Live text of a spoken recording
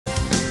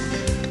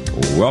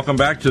Welcome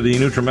back to the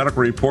Nutrimedical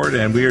Report,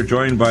 and we are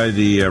joined by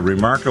the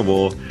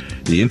remarkable,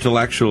 the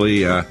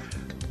intellectually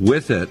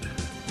with it,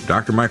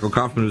 Dr. Michael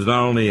Coffman, who's not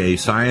only a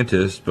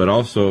scientist but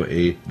also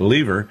a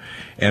believer.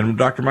 And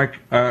Dr. Mike,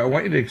 I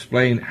want you to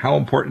explain how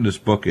important this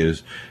book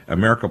is,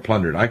 America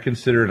Plundered. I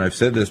consider, and I've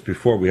said this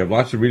before, we have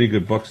lots of really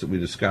good books that we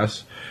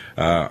discuss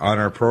on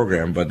our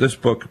program, but this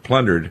book,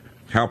 Plundered,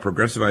 How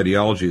Progressive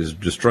Ideology is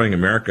Destroying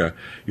America.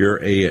 You're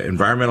an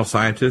environmental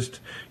scientist.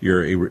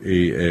 You're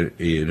an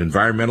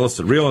environmentalist,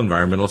 a real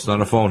environmentalist,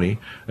 not a phony,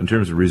 in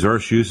terms of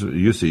resource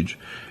usage.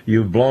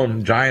 You've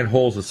blown giant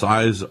holes the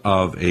size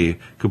of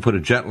could put a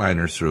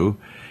jetliner through,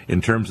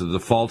 in terms of the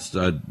false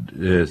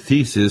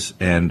thesis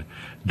and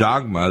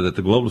dogma that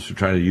the globalists are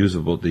trying to use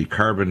about the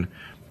carbon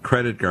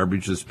credit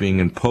garbage that's being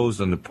imposed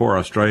on the poor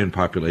Australian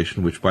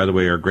population, which, by the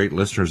way, are great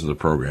listeners of the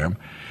program.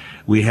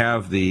 We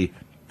have the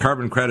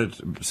carbon credit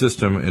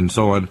system and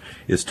so on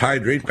is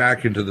tied right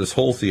back into this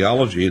whole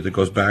theology that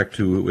goes back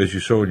to, as you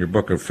show in your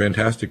book, a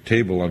fantastic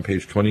table on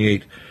page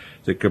 28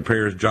 that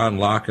compares John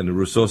Locke and the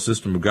Rousseau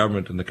system of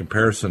government and the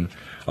comparison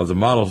of the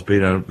models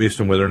based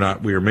on whether or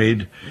not we are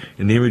made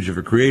in the image of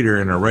a creator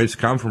and our rights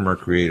come from our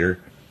creator.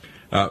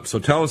 So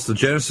tell us the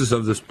genesis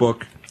of this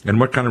book and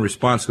what kind of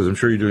response, because I'm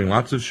sure you're doing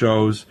lots of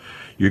shows,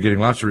 you're getting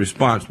lots of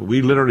response, but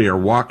we literally are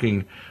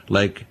walking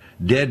like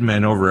dead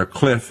men over a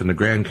cliff in the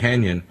Grand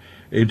Canyon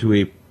into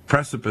a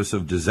precipice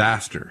of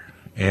disaster,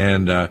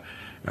 and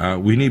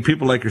we need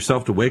people like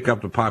yourself to wake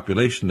up the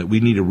population that we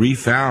need to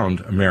refound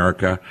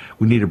America.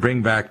 We need to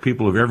bring back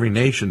people of every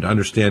nation to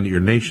understand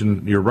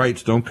that your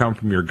rights don't come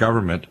from your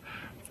government,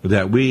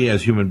 that we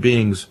as human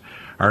beings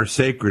are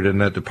sacred,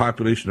 and that the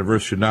population of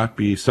Earth should not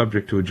be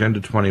subject to Agenda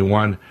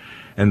 21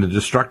 and the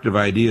destructive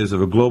ideas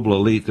of a global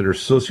elite that are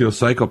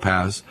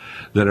socio-psychopaths,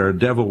 that are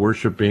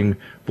devil-worshipping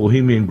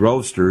bohemian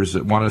grovesters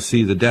that want to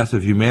see the death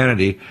of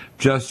humanity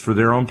just for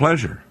their own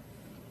pleasure.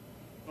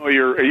 Oh,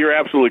 you're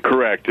absolutely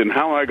correct. And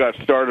how I got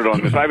started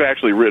on this, I've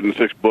actually written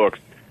 6 books,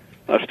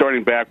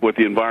 starting back with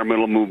the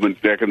environmental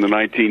movement back in the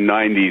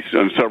 1990s,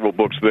 and several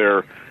books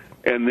there.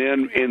 And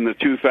then in the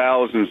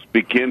 2000s,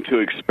 begin to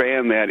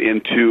expand that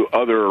into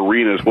other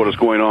arenas, what is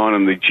going on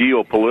in the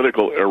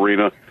geopolitical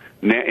arena,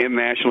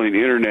 nationally and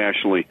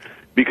internationally,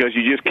 because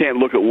you just can't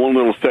look at one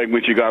little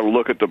segment. You got to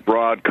look at the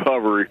broad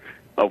cover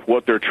of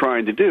what they're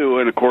trying to do.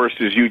 And, of course,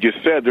 as you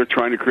just said, they're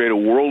trying to create a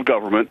world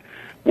government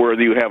where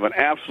you have an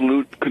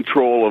absolute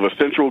control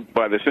of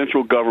by the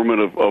central government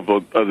of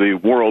the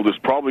world. Is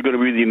probably going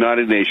to be the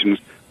United Nations,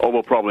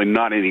 although probably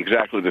not in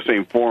exactly the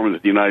same form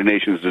that the United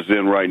Nations is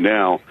in right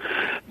now.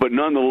 But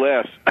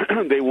nonetheless,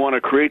 they want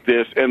to create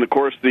this, and of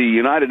course the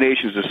United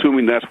Nations,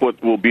 assuming that's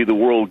what will be the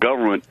world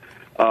government,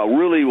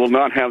 really will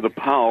not have the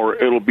power.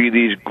 It'll be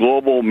these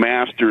global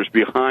masters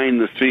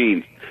behind the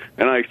scenes.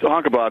 And I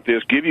talk about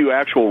this, give you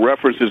actual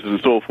references and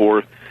so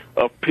forth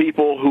of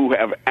people who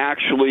have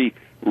actually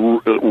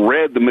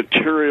read the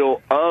material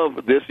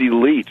of this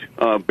elite,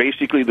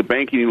 basically the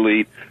banking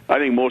elite. I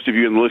think most of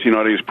you in the listening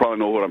audience probably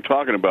know what I'm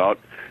talking about.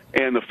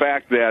 And the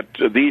fact that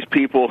these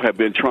people have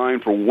been trying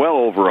for well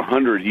over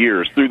 100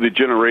 years through the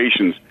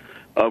generations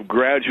of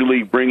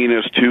gradually bringing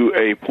us to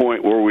a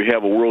point where we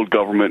have a world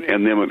government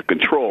and them in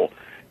control.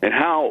 And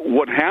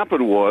what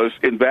happened was,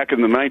 back in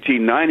the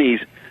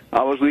 1990s,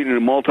 I was leading a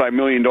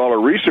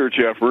multi-million-dollar research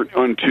effort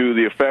into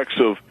the effects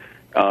of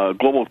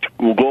global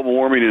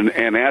warming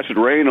and acid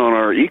rain on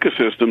our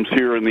ecosystems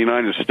here in the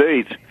United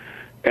States,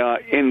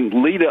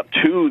 in lead up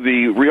to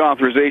the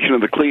reauthorization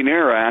of the Clean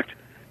Air Act.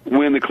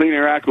 When the Clean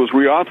Air Act was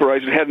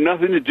reauthorized, it had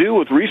nothing to do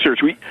with research.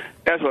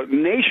 As a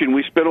nation,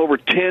 we spent over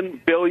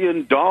 $10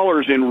 billion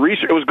in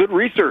research. It was good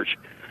research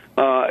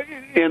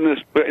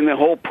in the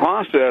whole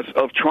process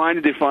of trying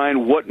to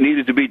define what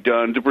needed to be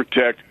done to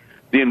protect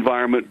the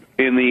environment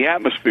in the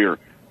atmosphere.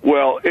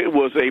 Well, it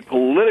was a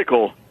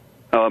political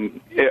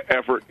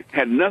effort,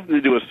 had nothing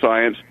to do with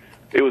science.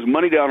 It was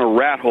money down a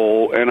rat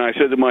hole, and I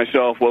said to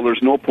myself, well,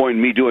 there's no point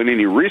in me doing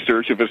any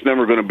research if it's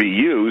never going to be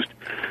used,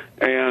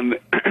 and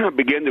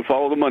began to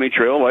follow the money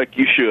trail like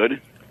you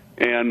should.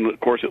 And, of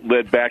course, it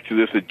led back to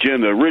this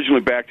agenda,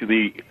 originally back to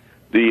the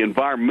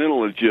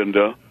environmental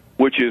agenda,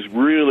 which is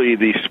really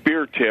the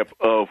spear tip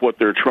of what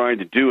they're trying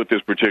to do at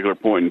this particular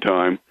point in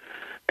time,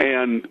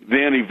 and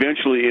then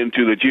eventually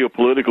into the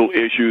geopolitical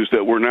issues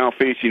that we're now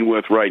facing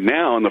with right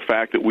now, and the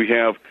fact that we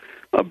have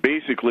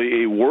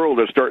basically a world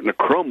that's starting to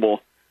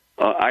crumble.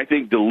 I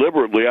think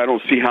deliberately, I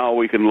don't see how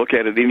we can look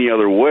at it any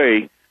other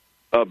way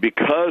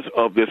because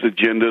of this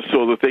agenda,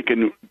 so that they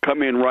can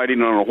come in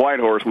riding on a white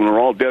horse when they're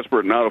all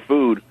desperate and out of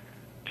food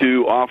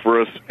to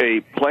offer us a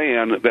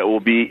plan that will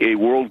be a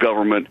world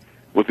government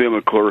with them,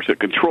 of course, at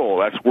control.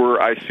 That's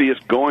where I see us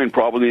going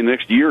probably in the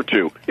next year or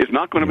two. It's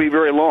not going to be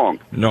very long.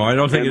 No, I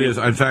don't think it is.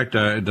 In fact,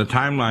 the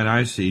timeline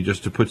I see,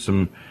 just to put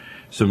some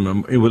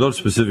without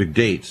specific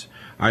dates,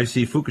 I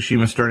see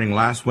Fukushima starting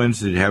last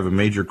Wednesday to have a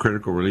major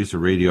critical release of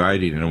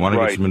radioiodine, and I want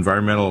to get some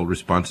environmental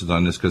responses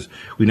on this because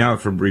we now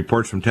have from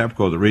reports from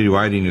TEPCO that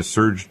radioiodine has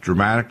surged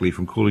dramatically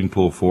from cooling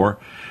pool 4.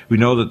 We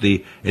know that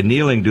the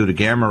annealing due to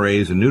gamma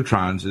rays and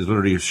neutrons is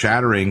literally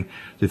shattering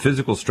the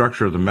physical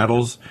structure of the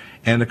metals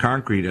and the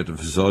concrete at the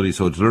facility,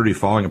 so it's literally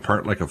falling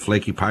apart like a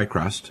flaky pie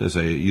crust, as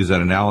I use that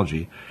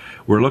analogy.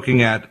 We're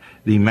looking at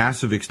the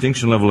massive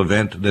extinction level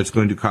event that's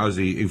going to cause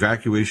the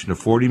evacuation of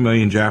 40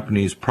 million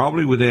Japanese,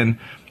 probably within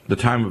the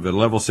time of a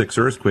level 6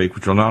 earthquake,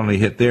 which will not only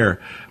hit there,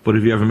 but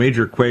if you have a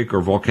major quake or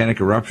volcanic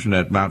eruption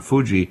at Mount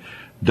Fuji,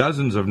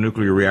 dozens of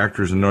nuclear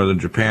reactors in northern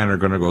Japan are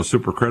going to go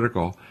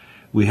supercritical.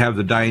 We have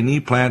the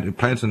Daini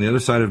plants on the other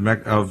side of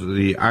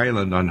the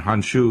island on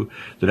Honshu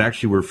that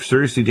actually were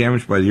seriously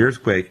damaged by the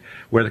earthquake,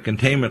 where the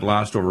containment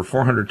lost over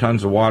 400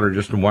 tons of water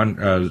just in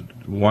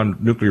one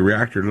nuclear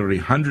reactor, literally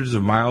hundreds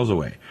of miles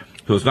away.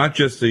 So it's not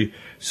just the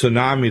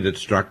tsunami that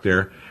struck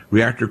there.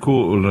 Reactor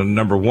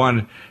number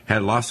 1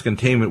 had lost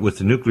containment with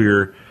the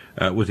nuclear,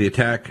 with the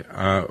attack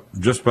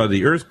just by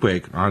the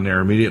earthquake on there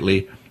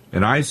immediately.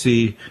 And I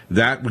see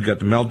that we got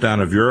the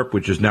meltdown of Europe,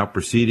 which is now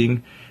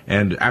proceeding.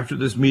 And after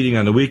this meeting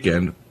on the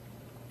weekend,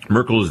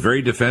 Merkel is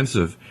very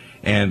defensive,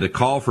 and the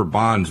call for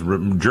bonds.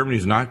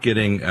 Germany's not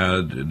getting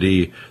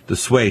the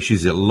sway.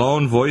 She's a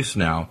lone voice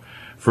now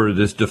for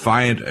this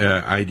defiant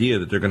idea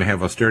that they're going to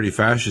have austerity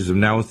fascism.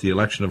 Now with the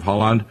election of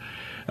Holland,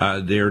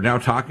 they are now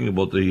talking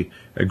about the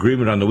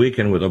agreement on the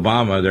weekend with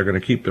Obama. They're going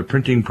to keep the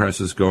printing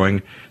presses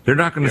going. They're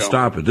not going to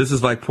stop it. This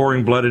is like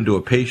pouring blood into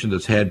a patient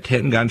that's had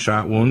 10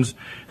 gunshot wounds.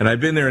 And I've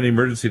been there in the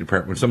emergency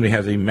department when somebody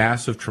has a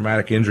massive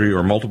traumatic injury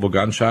or multiple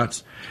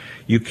gunshots.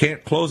 You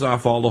can't close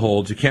off all the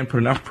holds. You can't put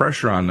enough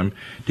pressure on them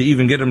to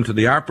even get them to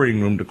the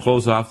operating room to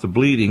close off the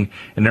bleeding.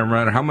 And no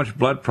matter how much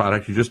blood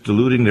product, you're just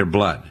diluting their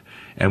blood.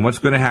 And what's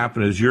going to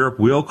happen is Europe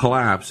will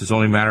collapse. It's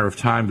only a matter of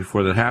time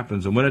before that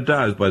happens. And when it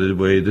does, by the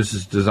way this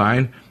is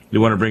designed, they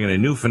want to bring in a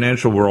new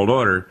financial world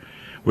order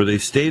where they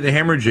stay the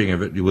hemorrhaging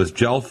of it with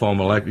gel foam,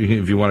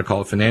 if you want to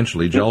call it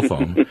financially, gel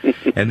foam.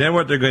 And then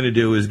what they're going to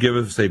do is give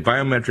us a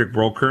biometric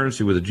world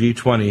currency with a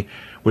G20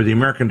 where the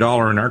American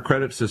dollar and our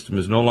credit system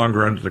is no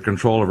longer under the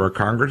control of our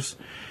Congress.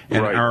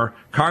 And our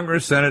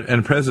Congress, Senate,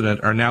 and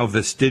President are now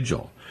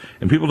vestigial.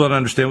 And people don't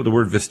understand what the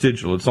word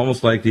vestigial. It's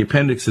almost like the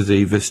appendix is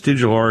a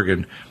vestigial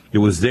organ. It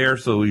was there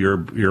so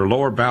your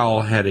lower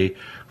bowel had a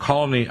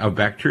colony of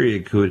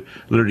bacteria could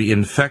literally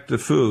infect the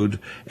food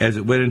as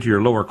it went into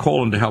your lower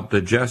colon to help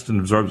digest and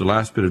absorb the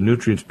last bit of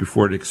nutrients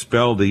before it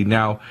expelled the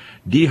now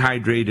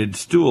dehydrated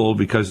stool,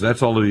 because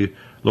that's all the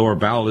lower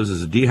bowel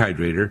is a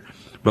dehydrator.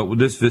 But with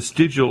this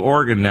vestigial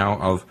organ now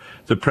of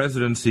the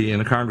presidency and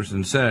the Congress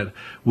and Senate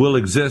will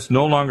exist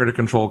no longer to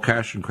control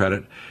cash and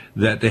credit,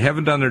 that they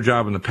haven't done their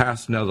job in the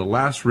past. Now the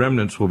last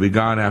remnants will be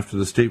gone after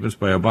the statements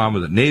by Obama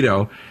that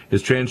NATO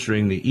is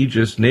transferring the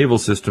Aegis naval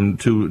system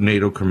to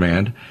NATO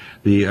command,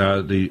 the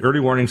early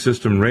warning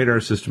system,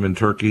 radar system in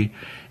Turkey,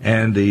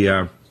 and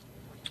the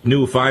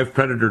new 5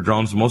 Predator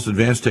drones, the most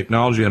advanced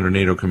technology under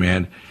NATO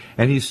command.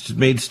 And he's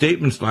made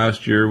statements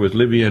last year with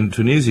Libya and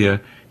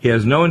Tunisia. He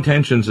has no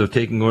intentions of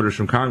taking orders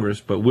from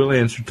Congress, but will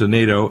answer to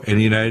NATO and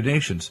the United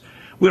Nations.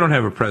 We don't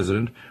have a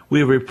president. We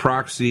have a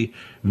proxy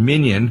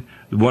minion,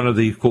 one of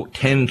the, quote,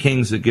 10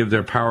 kings that give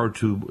their power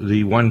to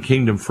the one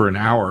kingdom for an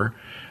hour,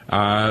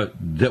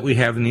 that we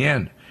have in the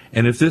end.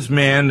 And if this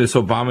man, this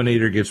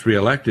Obaminator, gets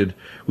reelected,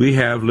 we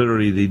have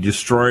literally the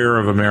destroyer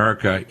of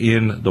America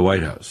in the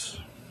White House.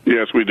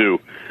 Yes, we do.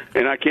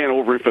 And I can't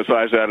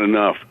overemphasize that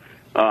enough.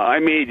 I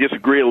may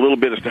disagree a little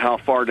bit as to how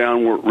far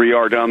down we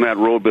are down that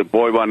road, but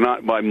boy,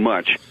 not by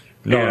much.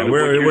 No,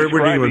 we're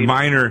dealing with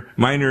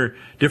minor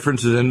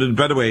differences. And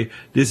by the way,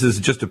 this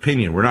is just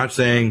opinion. We're not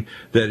saying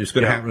that it's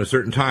going to happen at a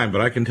certain time, but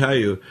I can tell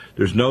you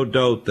there's no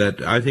doubt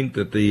that I think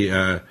that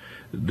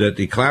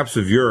the collapse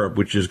of Europe,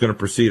 which is going to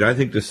proceed, I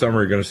think this summer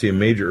we're going to see a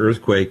major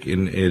earthquake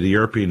in the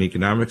European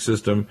economic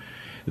system.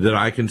 That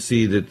I can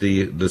see that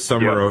the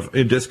summer of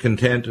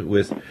discontent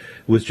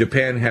with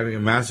Japan having a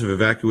massive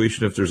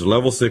evacuation. If there's a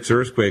level 6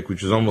 earthquake,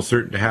 which is almost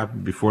certain to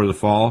happen before the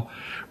fall,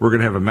 we're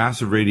going to have a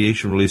massive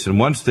radiation release. And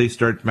once they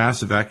start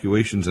mass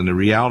evacuations and the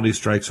reality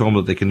strikes home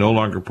that they can no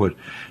longer put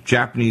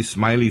Japanese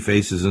smiley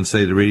faces and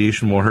say the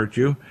radiation won't hurt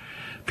you,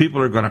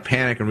 people are going to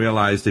panic and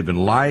realize they've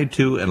been lied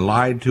to and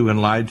lied to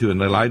and lied to,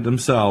 and they lied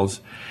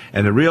themselves.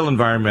 And the real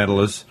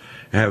environmentalists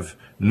have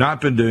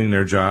not been doing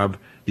their job.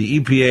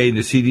 The EPA, the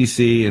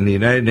CDC, and the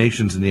United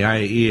Nations and the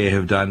IAEA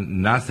have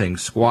done nothing,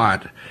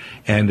 squat,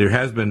 and there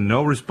has been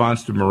no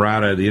response to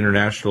Murata, the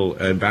international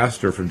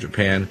ambassador from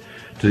Japan,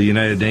 to the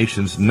United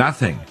Nations.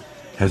 Nothing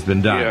has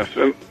been done.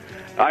 Yes,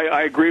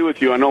 I agree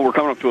with you. I know we're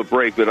coming up to a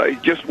break,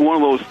 but just one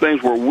of those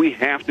things where we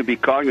have to be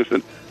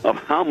cognizant of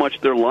how much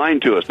they're lying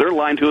to us. They're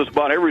lying to us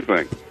about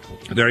everything.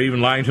 They're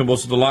even lying to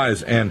most of the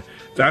lies, and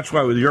that's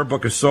why your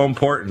book is so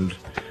important.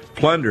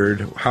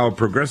 Plundered, how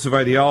progressive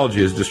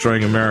ideology is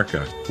destroying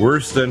America.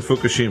 Worse than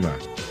Fukushima.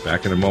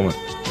 Back in a moment.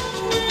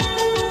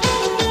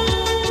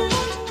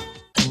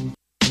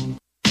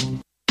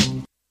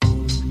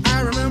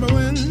 I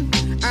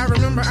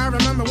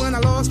remember when I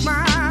lost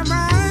my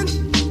mind.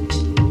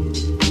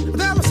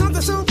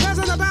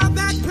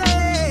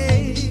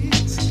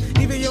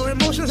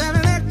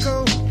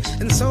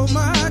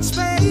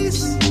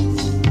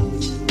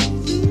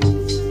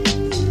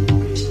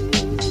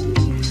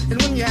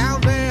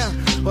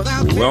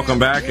 welcome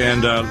back,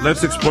 and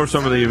let's explore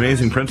some of the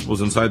amazing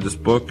principles inside this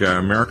book,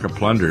 America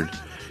Plundered,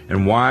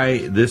 and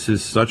why this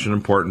is such an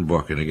important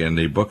book. And again,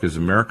 the book is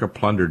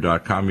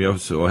americaplundered.com. You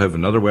also have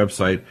another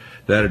website.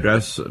 That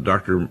address,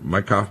 Dr.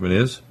 Mike Coffman,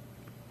 is?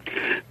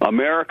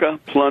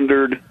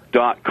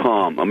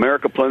 americaplundered.com.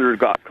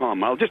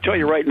 americaplundered.com. I'll just tell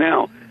you right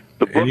now,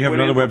 the book and you have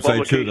went another into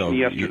website too, though.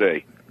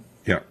 Yesterday.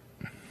 Yeah.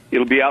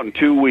 It'll be out in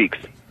 2 weeks.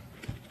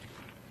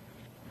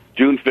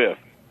 June 5th.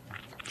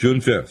 June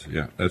 5th.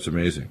 Yeah, that's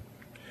amazing.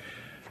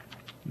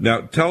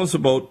 Now, tell us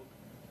about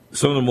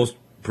some of the most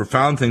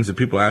profound things that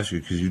people ask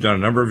you, because you've done a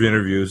number of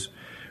interviews.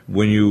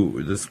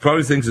 There's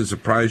probably things that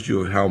surprised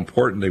you of how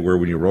important they were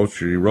when you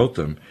wrote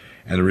them,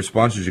 and the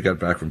responses you got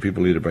back from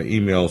people either by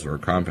emails or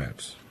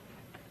comments.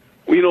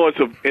 Well, you know, it's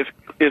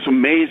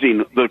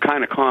amazing the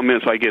kind of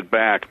comments I get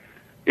back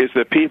is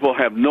that people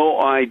have no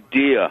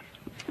idea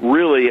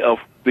really of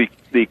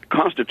the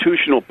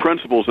constitutional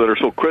principles that are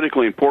so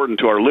critically important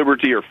to our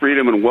liberty, our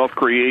freedom, and wealth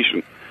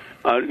creation.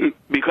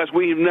 Because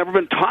we've never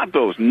been taught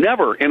those,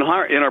 never in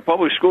our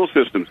public school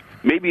systems,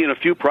 maybe in a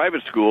few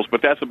private schools,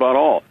 but that's about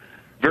all.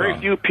 Very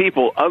few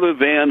people, other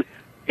than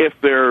if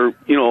they're,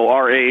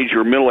 our age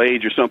or middle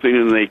age or something,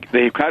 and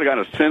they've kind of got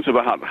a sense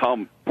about how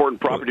important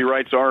property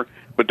rights are,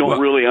 but don't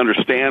really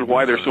understand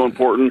why they're so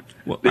important.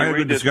 They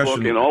read this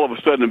book, and all of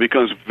a sudden it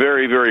becomes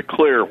very, very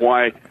clear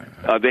why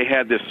they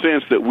had this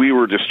sense that we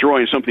were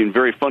destroying something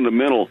very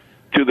fundamental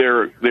to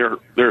their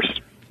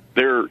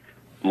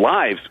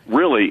lives,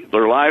 really,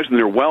 their lives and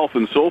their wealth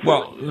and so forth.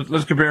 Well,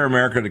 let's compare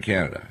America to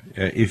Canada.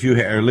 If you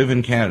live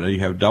in Canada,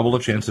 you have double the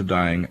chance of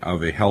dying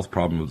of a health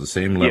problem of the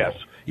same level,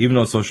 even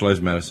though it's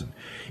socialized medicine.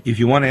 If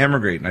you want to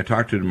emigrate, and I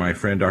talked to my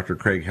friend Dr.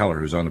 Craig Heller,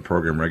 who's on the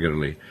program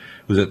regularly,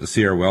 who's at the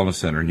Sierra Wellness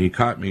Center, and he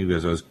caught me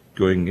as I was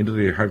going into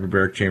the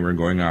hyperbaric chamber and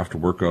going off to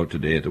work out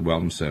today at the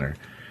Wellness Center.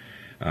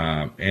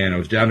 And I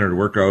was down there to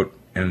work out,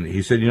 and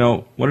he said,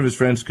 one of his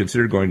friends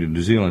considered going to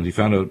New Zealand. He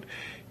found out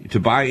to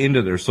buy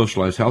into their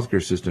socialized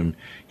healthcare system,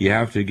 you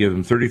have to give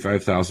them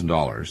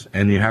 $35,000,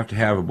 and you have to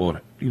have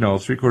about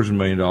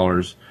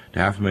 $750,000 to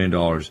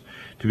 $500,000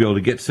 to be able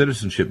to get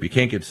citizenship. You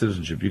can't get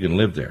citizenship; you can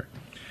live there.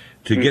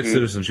 To get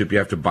citizenship, you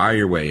have to buy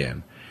your way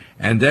in.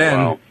 And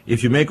then,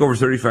 if you make over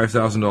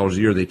 $35,000 a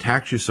year, they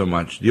tax you so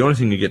much. The only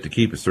thing you get to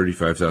keep is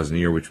 $35,000 a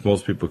year, which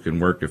most people can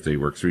work if they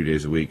work 3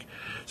 days a week.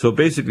 So it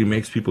basically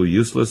makes people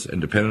useless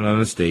and dependent on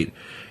the state.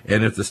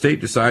 And if the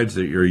state decides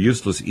that you're a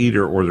useless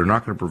eater, or they're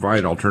not going to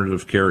provide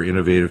alternative care,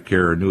 innovative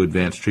care, or new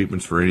advanced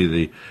treatments for any of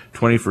the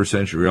 21st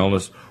century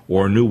illness,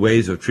 or new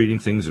ways of treating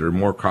things that are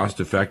more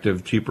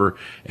cost-effective, cheaper,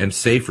 and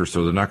safer,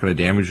 so they're not going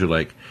to damage you,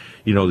 like,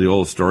 the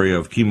old story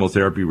of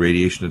chemotherapy,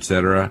 radiation,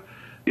 etc.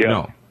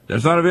 No,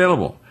 that's not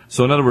available.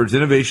 So in other words,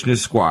 innovation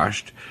is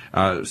squashed,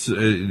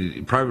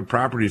 private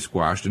property is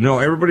squashed. No,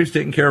 everybody's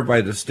taken care of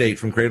by the state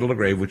from cradle to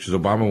grave, which is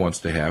Obama wants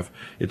to have.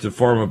 It's a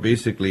form of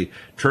basically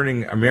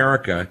turning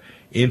America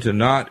into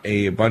not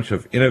a bunch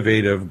of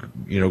innovative,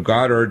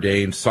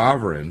 God-ordained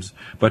sovereigns,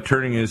 but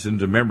turning us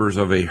into members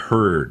of a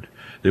herd.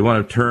 They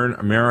want to turn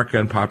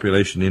American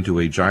population into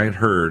a giant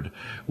herd,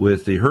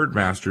 with the herd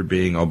master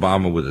being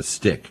Obama with a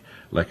stick,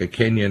 like a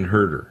Kenyan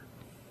herder.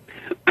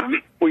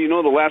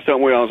 Well, the last time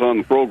I was on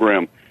the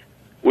program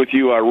with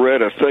you, I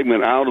read a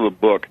segment out of the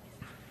book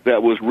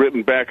that was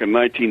written back in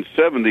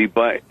 1970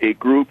 by a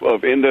group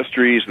of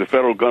industries, the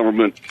federal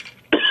government,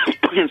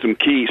 and some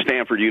key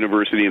Stanford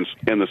University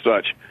and the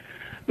such,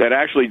 that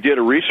actually did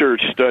a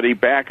research study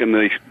back in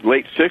the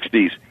late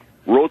 60s,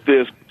 wrote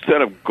this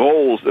set of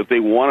goals that they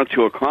wanted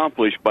to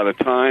accomplish by the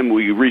time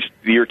we reached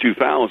the year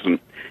 2000.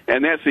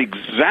 And that's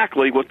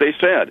exactly what they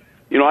said.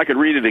 I could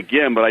read it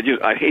again, but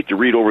I hate to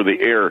read over the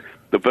air.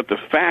 But the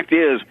fact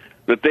is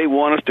that they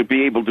want us to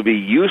be able to be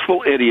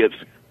useful idiots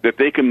that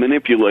they can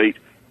manipulate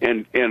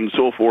and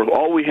so forth.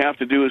 All we have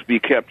to do is be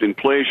kept in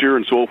pleasure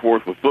and so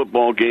forth with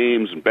football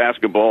games and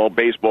basketball,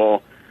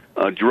 baseball,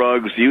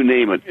 drugs, you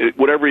name it.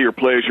 Whatever your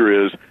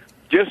pleasure is,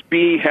 just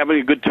be having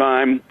a good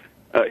time.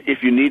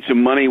 If you need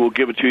some money, we'll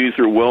give it to you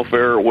through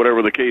welfare or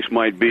whatever the case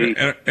might be.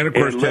 And of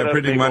course,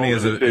 printing money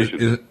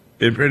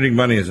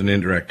is an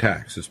indirect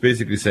tax. It's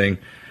basically saying,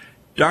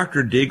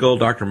 Dr. Deagle,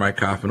 Dr. Mike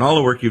Coffman, all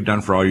the work you've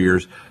done for all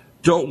years,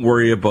 don't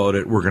worry about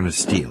it. We're going to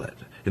steal it.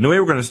 And the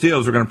way we're going to steal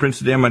is we're going to print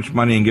so damn much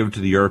money and give it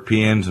to the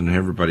Europeans and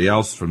everybody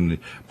else from the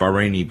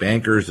Bahraini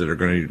bankers that are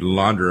going to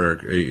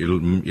launder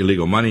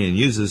illegal money and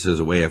use this as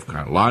a way of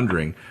kind of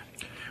laundering.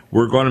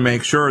 We're going to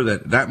make sure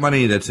that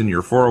money that's in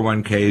your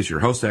 401ks,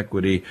 your house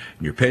equity,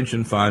 and your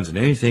pension funds, and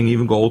anything,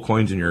 even gold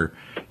coins in your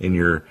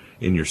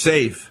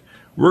safe,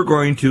 we're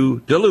going to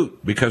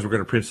dilute, because we're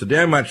going to print so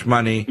damn much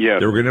money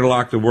that we're going to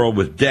lock the world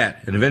with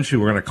debt, and eventually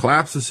we're going to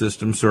collapse the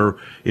system. So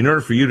in order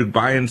for you to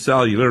buy and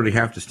sell, you literally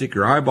have to stick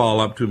your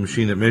eyeball up to a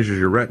machine that measures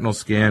your retinal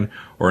scan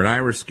or an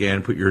iris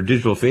scan, put your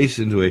digital face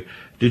into a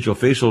digital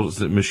facial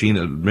machine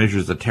that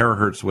measures the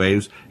terahertz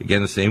waves,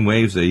 again, the same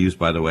waves they use,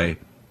 by the way,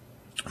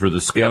 for the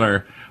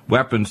scalar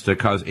weapons to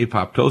cause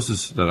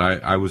apoptosis that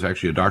I was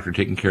actually a doctor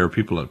taking care of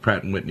people at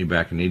Pratt & Whitney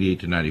back in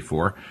 88 to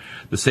 94.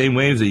 The same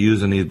waves they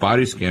use in these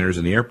body scanners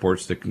in the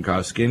airports that can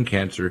cause skin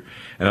cancer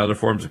and other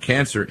forms of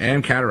cancer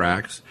and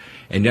cataracts.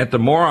 And yet the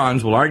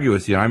morons will argue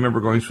with you. I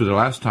remember going through the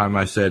last time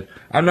I said,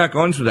 I'm not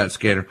going through that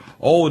scanner.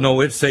 Oh, no,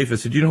 it's safe. I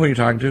said, do you know who you're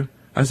talking to?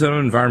 I said, I'm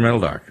an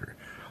environmental doctor.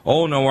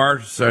 Oh, no, our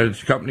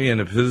company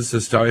and the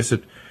physicists tell you. I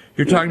said,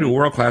 you're talking to a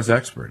world-class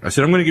expert. I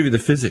said, I'm going to give you the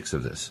physics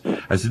of this.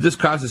 I said, this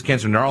causes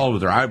cancer, and they're all over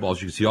their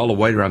eyeballs. You can see all the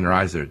white around their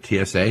eyes. They're at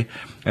TSA.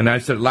 And I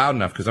said it loud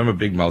enough because I'm a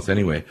big mouth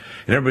anyway.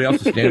 And everybody else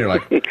is standing there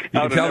like, you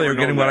can tell they were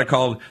getting what I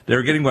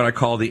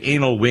call the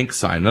anal wink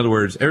sign. In other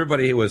words,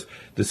 everybody was,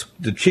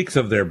 the cheeks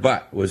of their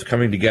butt was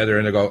coming together,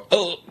 and they go,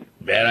 oh,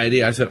 bad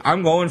idea. I said,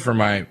 I'm going for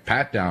my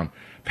pat down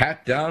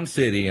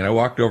city. And I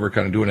walked over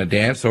kind of doing a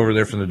dance over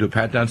there from the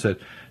pat down, said,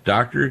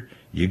 doctor,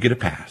 you get a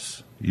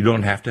pass. You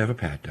don't have to have a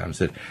pat down. I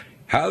said,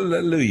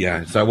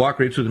 hallelujah. So I walk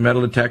right through the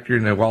metal detector,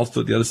 and I waltz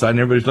to the other side, and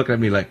everybody's looking at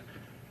me like,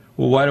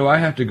 well, why do I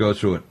have to go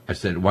through it? I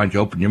said, why don't you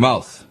open your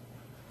mouth?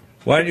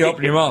 Why don't you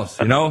open your mouth?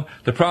 You know,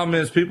 the problem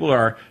is people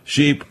are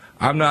sheep.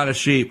 I'm not a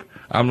sheep.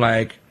 I'm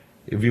like,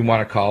 if you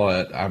want to call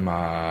it, I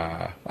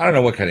don't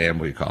know what kind of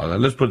animal you call it.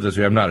 Let's put it this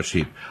way. I'm not a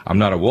sheep. I'm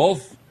not a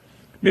wolf.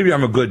 Maybe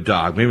I'm a good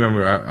dog. Maybe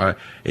I'm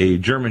a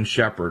German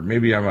shepherd.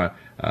 Maybe I'm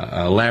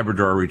a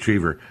Labrador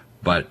retriever.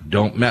 But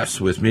don't mess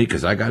with me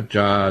because I got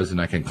jaws and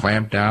I can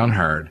clamp down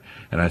hard.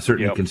 And I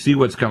certainly can see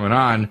what's coming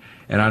on.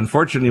 And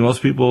unfortunately,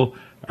 most people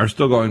are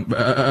still going,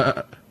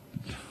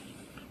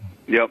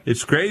 Yep.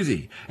 It's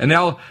crazy. And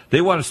now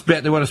they want to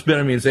spit. They want to spit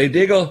on me and say,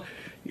 Deagle,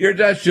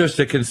 that's just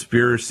a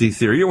conspiracy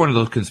theory. You're one of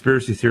those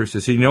conspiracy theorists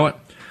that say, you know what?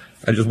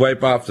 I just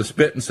wipe off the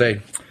spit and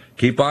say,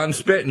 keep on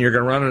spitting. You're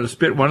going to run out of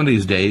spit one of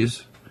these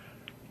days.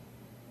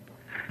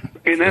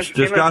 And that's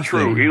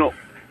true. You know,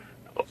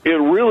 it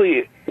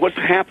really, what's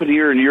happened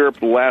here in Europe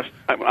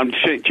I'm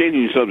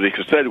changing the subject,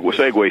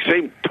 segue,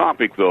 same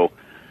topic though.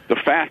 The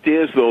fact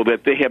is, though,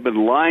 that they have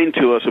been lying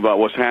to us about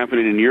what's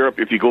happening in Europe.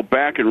 If you go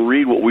back and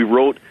read what we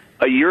wrote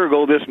a year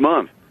ago this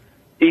month,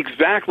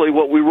 exactly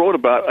what we wrote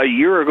about a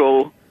year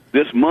ago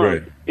this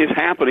month is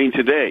happening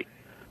today.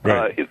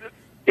 Right.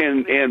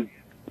 And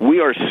we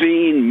are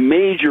seeing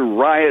major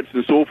riots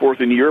and so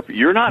forth in Europe.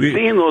 You're not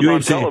seeing those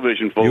on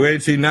television, folks. You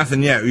ain't seen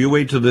nothing yet. You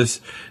wait till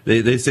this.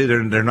 They say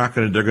they're not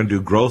going to. They're going to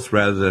do growth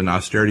rather than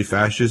austerity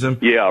fascism.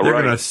 Yeah, they're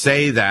going to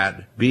say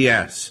that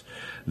BS.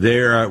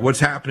 They're what's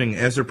happening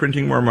as they're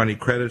printing more money.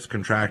 Credit's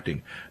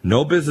contracting.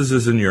 No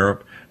businesses in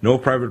Europe. No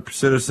private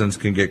citizens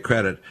can get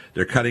credit.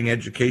 They're cutting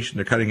education.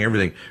 They're cutting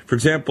everything. For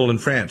example, in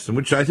France,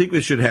 which I think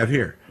they should have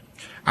here.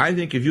 I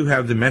think if you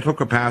have the mental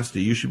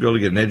capacity, you should be able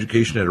to get an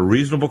education at a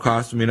reasonable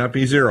cost. It may not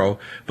be zero,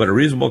 but a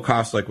reasonable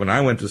cost like when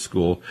I went to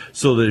school,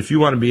 so that if you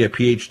want to be a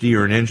PhD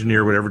or an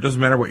engineer or whatever, it doesn't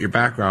matter what your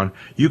background,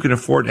 you can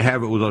afford to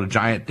have it without a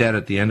giant debt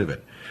at the end of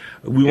it.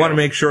 We want to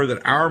make sure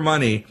that our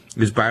money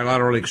is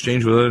bilaterally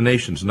exchanged with other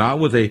nations, not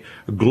with a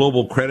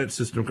global credit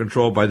system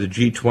controlled by the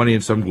G20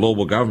 and some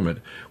global government.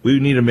 We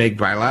need to make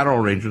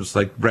bilateral arrangements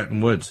like Bretton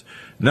Woods.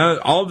 Now,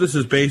 all of this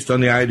is based on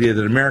the idea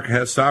that America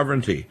has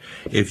sovereignty.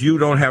 If you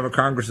don't have a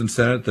Congress and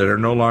Senate that are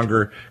no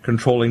longer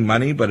controlling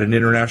money, but an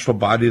international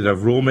body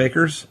of rule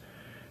makers,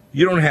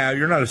 you're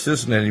not a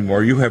citizen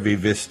anymore. You have a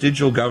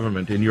vestigial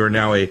government, and you're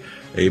now a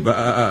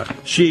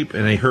sheep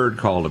in a herd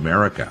called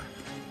America.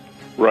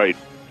 Right.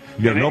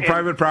 You have no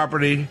private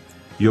property.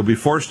 You'll be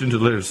forced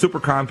into super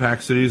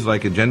compact cities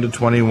like Agenda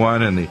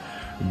 21 and the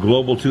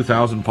Global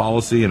 2000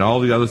 policy and all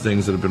the other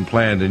things that have been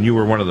planned, and you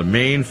were one of the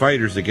main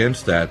fighters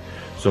against that.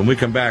 So when we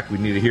come back, we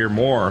need to hear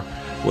more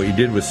what you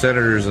did with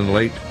senators in the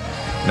late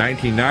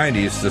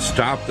 1990s to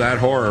stop that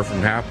horror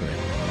from happening.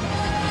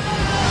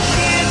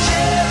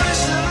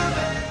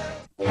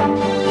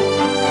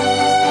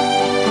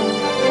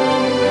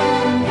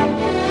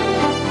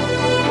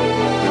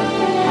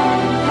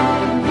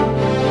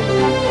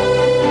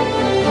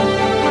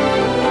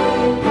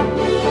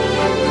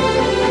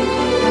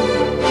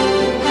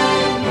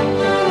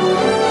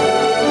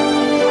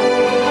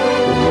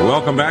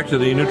 Welcome back to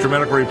the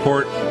Nutrimedical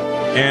Report,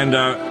 and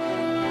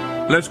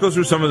let's go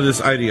through some of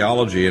this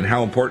ideology and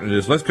how important it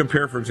is. Let's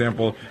compare, for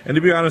example, and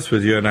to be honest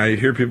with you, and I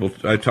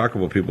talk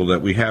about people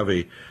that we have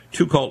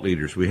two cult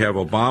leaders. We have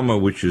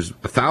Obama, which is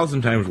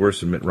 1,000 times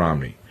worse than Mitt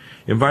Romney.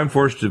 If I'm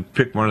forced to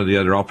pick one or the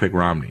other, I'll pick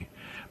Romney.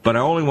 But I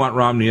only want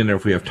Romney in there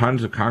if we have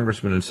tons of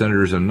congressmen and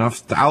senators and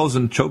enough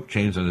 1,000 choke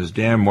chains on his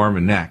damn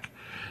Mormon neck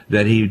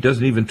that he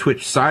doesn't even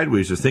twitch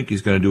sideways or think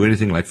he's going to do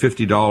anything like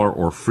 $50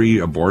 or free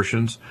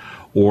abortions,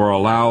 or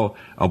allow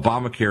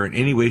Obamacare in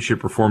any way,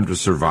 shape, or form to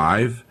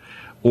survive,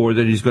 or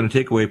that he's going to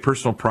take away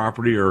personal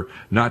property or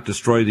not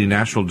destroy the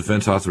National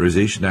Defense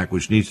Authorization Act,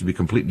 which needs to be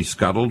completely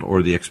scuttled,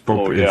 or the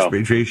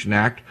Expropriation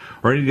Act,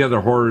 or any of the other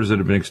horrors that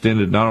have been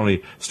extended, not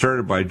only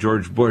started by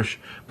George Bush,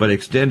 but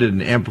extended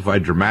and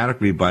amplified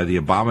dramatically by the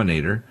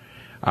Abominator.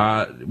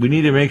 We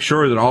need to make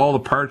sure that all the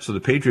parts of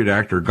the Patriot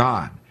Act are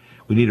gone.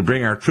 We need to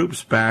bring our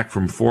troops back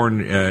from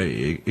foreign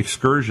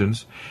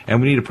excursions,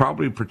 and we need to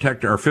probably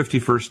protect our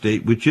 51st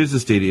state, which is the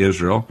state of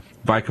Israel,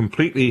 by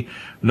completely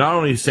not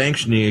only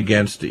sanctioning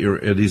against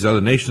these other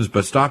nations,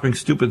 but stopping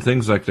stupid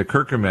things like the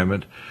Kirk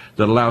Amendment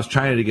that allows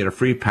China to get a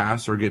free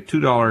pass or get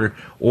 $2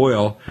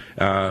 oil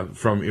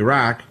from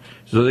Iraq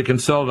so they can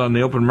sell it on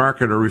the open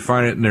market or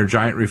refine it in their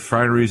giant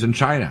refineries in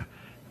China.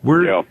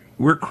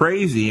 We're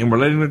crazy, and we're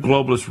letting the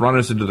globalists run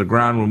us into the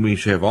ground when we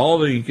should have all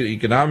the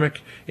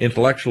economic,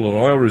 intellectual, and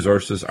oil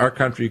resources. Our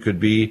country could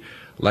be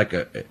like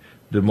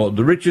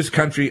the richest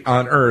country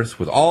on earth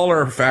with all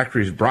our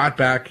factories brought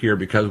back here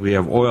because we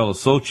have oil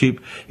so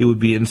cheap. It would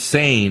be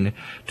insane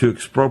to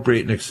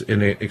expropriate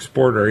and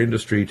export our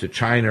industry to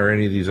China or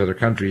any of these other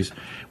countries.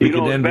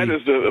 That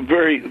is a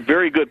very,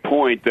 very good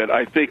point that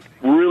I think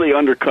really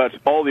undercuts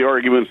all the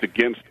arguments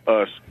against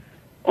us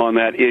on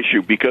that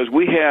issue, because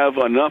we have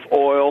enough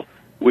oil,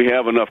 we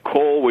have enough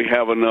coal, we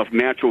have enough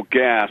natural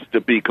gas to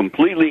be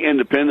completely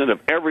independent of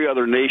every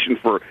other nation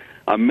for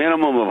a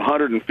minimum of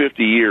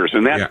 150 years,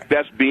 and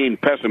that's being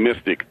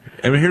pessimistic.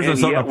 And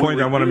here's a point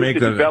I want to make.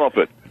 Here's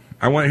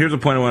a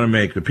point I want to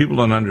make that people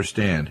don't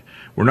understand.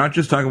 We're not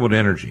just talking about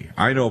energy.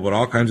 I know about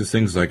all kinds of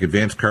things like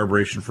advanced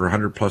carburation for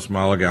 100-plus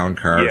mile-a-gallon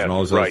cars and all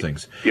those other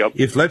things. Yep.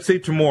 If, let's say,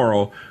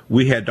 tomorrow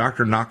we had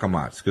Dr.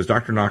 Nakamatsu, because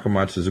Dr.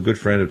 Nakamatsu is a good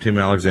friend of Tim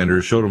Alexander,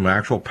 who showed him an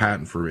actual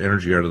patent for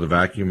energy out of the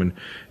vacuum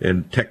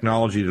and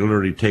technology to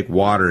literally take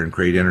water and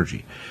create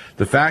energy.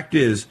 The fact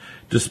is,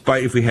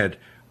 despite if we had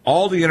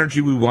all the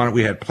energy we wanted,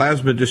 we had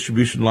plasma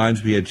distribution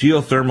lines, we had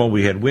geothermal,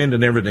 we had wind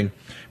and everything,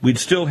 we'd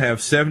still have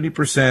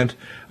 70%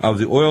 of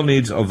the oil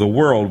needs of the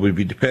world would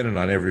be dependent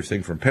on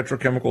everything from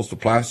petrochemicals to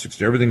plastics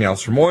to everything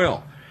else from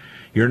oil.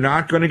 You're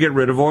not going to get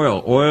rid of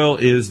oil. Oil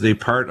is the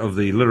part of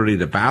literally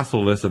the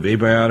batholith of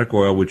abiotic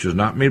oil, which is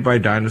not made by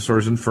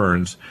dinosaurs and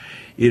ferns.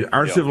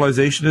 Our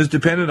civilization is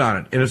dependent on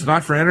it, and it's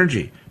not for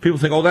energy. People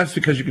think, that's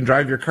because you can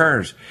drive your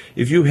cars.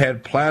 If you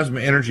had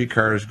plasma energy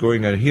cars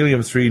going on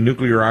helium-3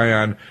 nuclear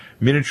ion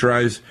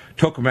miniaturized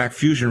tokamak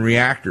fusion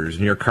reactors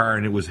in your car,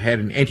 and it had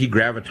an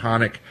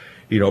anti-gravitonic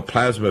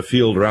plasma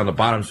field around the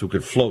bottom so it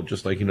could float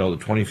just like, the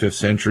 25th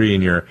century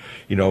in your,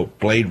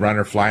 Blade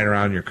Runner flying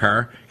around your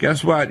car.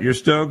 Guess what? You're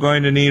still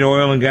going to need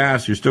oil and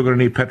gas. You're still going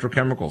to need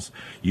petrochemicals.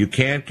 You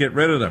can't get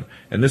rid of them.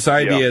 And this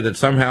idea that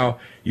somehow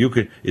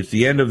it's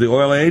the end of the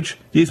oil age,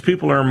 these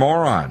people are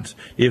morons.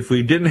 If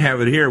we didn't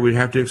have it here, we'd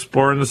have to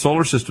explore in the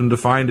solar system to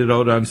find it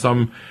out on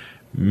some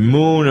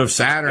moon of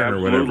Saturn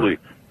or whatever.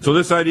 So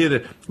this idea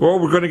that, we're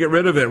going to get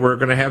rid of it, we're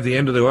going to have the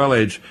end of the oil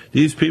age,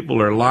 these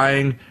people are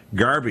lying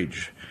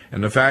garbage.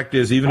 And the fact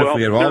is, even if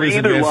we have all these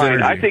advanced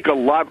energy, I think a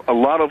lot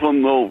of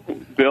them, though,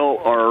 Bill,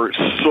 are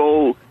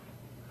so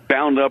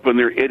bound up in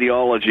their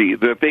ideology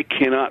that they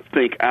cannot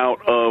think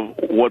out of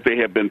what they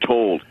have been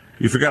told.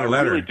 You forgot a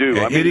letter. I really do.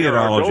 Ideology. There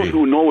are those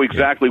who know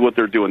exactly what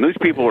they're doing. These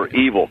people are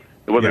evil.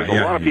 There's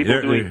a lot of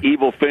people doing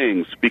evil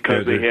things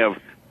because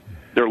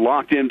they're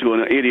locked into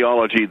an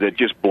ideology that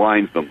just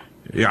blinds them.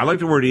 Yeah, I like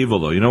the word evil,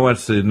 though. You know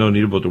what's no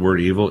need about the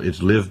word evil?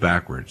 It's live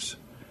backwards.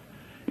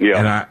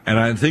 Yeah. And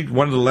I think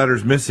one of the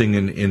letters missing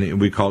in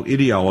we call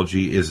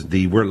ideology is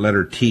the word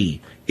letter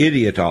T,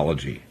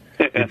 idiotology.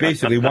 It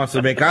basically wants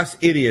to make us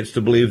idiots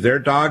to believe their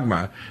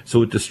dogma,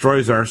 so it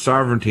destroys our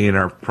sovereignty and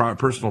our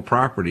personal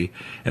property.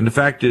 And the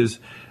fact is,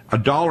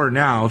 $1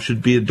 now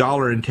should be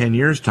 $1 in 10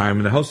 years' time,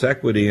 and the house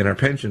equity and our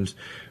pensions,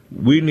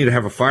 we need to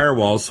have a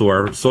firewall so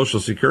our Social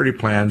Security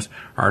plans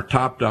are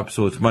topped up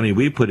so it's money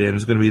we put in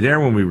is going to be there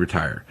when we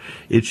retire.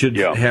 It should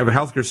have a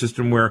healthcare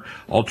system where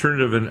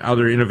alternative and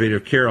other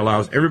innovative care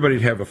allows everybody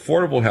to have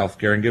affordable health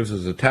care and gives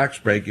us a tax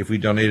break if we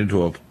donate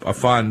into a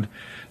fund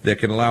that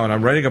can allow, and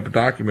I'm writing up a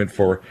document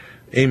for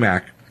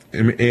AMAC,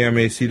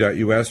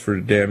 amac.us for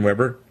Dan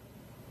Weber,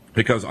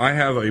 because I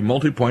have a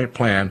multi-point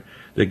plan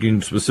that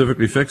can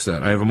specifically fix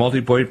that. I have a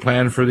multi-point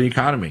plan for the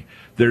economy.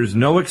 There's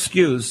no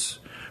excuse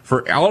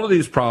for all of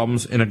these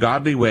problems in a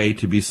godly way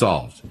to be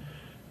solved.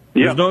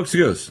 There's no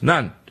excuse.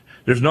 None.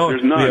 There's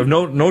none. We have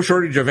no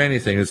shortage of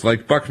anything. It's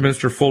like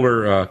Buckminster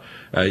Fuller,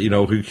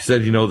 who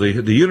said,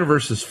 the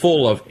universe is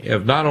full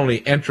of not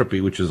only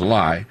entropy, which is a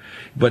lie,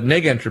 but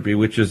negentropy,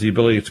 which is the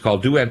ability, it's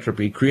called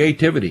duentropy,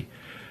 creativity.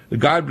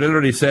 God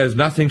literally says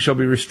nothing shall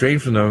be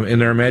restrained from them in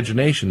their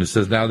imagination. It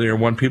says now they are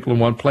one people in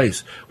one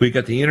place. We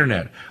got the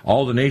internet.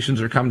 All the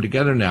nations are coming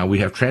together now. We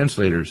have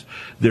translators.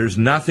 There's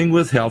nothing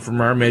withheld from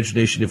our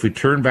imagination if we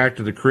turn back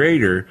to the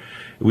Creator,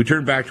 we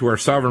turn back to our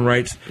sovereign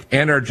rights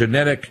and our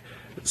genetic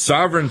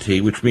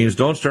sovereignty, which means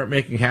don't start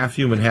making half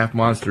human, half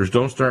monsters.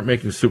 Don't start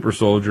making super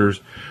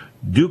soldiers.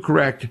 Do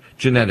correct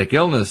genetic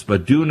illness,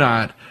 but do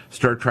not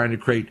start trying to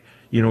create,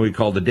 we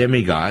call the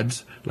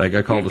demigods, like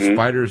I call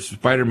the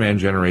Spider-Man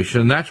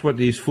generation, and that's what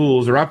these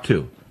fools are up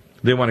to.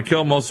 They want to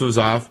kill most of us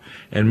off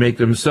and make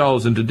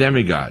themselves into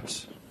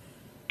demigods.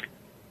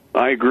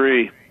 I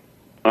agree,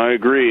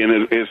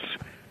 and it's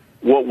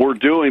what we're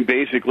doing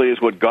basically is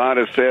what God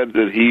has said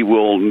that He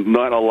will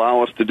not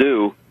allow us to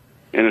do,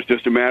 and it's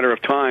just a matter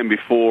of time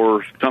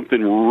before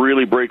something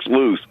really breaks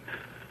loose.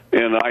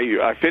 And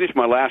I finished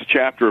my last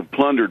chapter of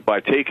Plundered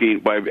by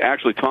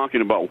actually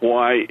talking about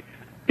why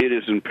it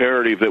is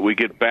imperative that we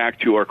get back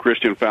to our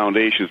Christian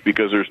foundations,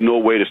 because there's no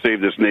way to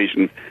save this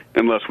nation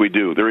unless we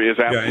do. There is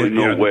absolutely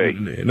no way.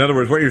 In other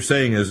words, what you're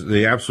saying is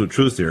the absolute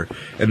truth here.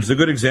 And it's a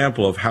good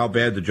example of how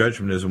bad the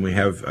judgment is when we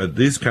have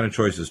these kind of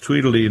choices,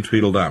 Tweedledee and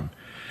Tweedledum.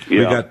 Yeah.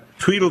 We got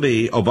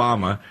Tweedledee,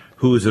 Obama,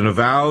 who is an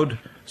avowed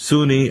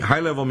Sunni,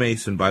 high-level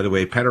Mason, by the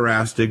way,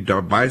 pederastic,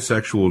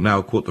 bisexual,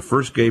 now, quote, the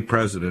first gay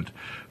president,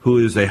 who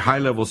is a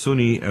high-level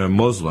Sunni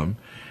Muslim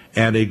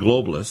and a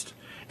globalist.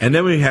 And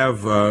then we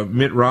have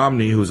Mitt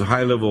Romney, who's a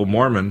high-level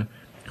Mormon,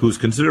 who's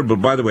considerably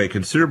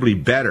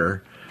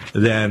better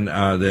than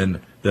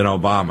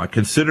Obama,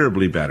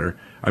 considerably better.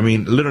 I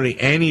mean, literally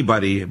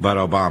anybody but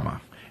Obama.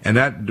 And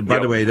that, by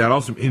the way, that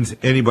also means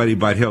anybody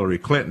but Hillary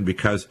Clinton,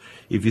 because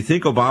if you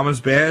think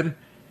Obama's bad,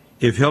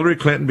 if Hillary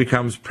Clinton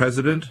becomes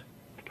president,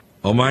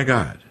 oh my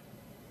God,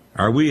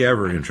 are we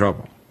ever in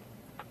trouble?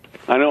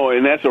 I know,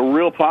 and that's a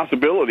real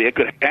possibility. It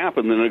could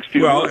happen in the next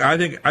few months.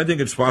 Well, I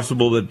think it's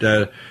possible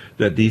that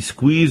the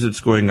squeeze that's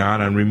going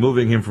on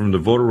removing him from the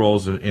voter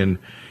rolls in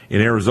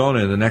Arizona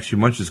in the next few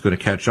months is going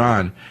to catch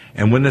on.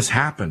 And when this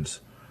happens,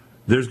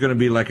 there's going to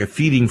be like a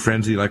feeding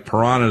frenzy, like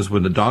piranhas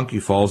when the donkey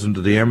falls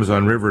into the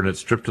Amazon River and it's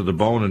stripped to the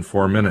bone in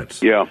 4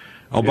 minutes. Yeah.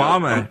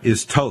 Obama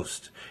is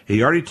toast.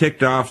 He already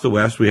ticked off the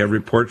West. We have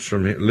reports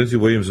from Lindsey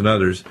Williams and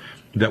others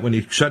that when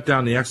he shut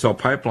down the XL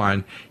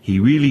pipeline, he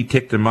really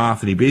ticked them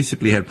off, and he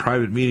basically had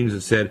private meetings that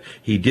said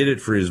he did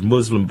it for his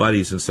Muslim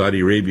buddies in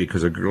Saudi Arabia,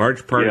 because a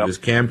large part of his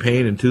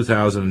campaign in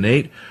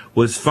 2008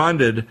 was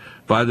funded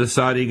by the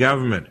Saudi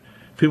government.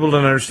 People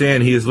don't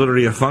understand he is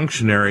literally a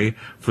functionary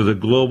for the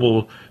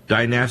global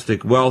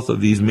dynastic wealth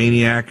of these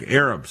maniac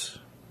Arabs.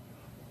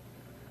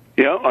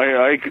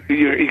 Yeah,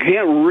 you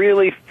can't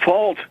really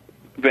fault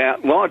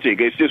that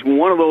logic. It's just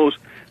one of those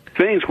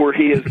things where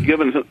he has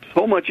given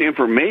so much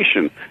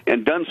information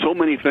and done so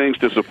many things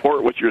to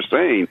support what you're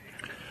saying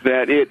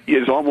that it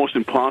is almost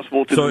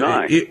impossible to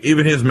deny.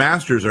 Even his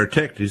masters are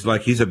ticked. He's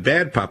a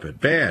bad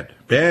puppet, bad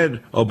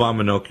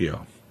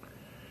Obama-Nocchio.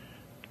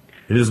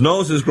 And his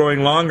nose is growing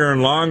longer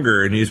and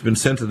longer, and he's been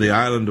sent to the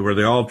island where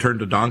they all turn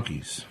to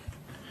donkeys.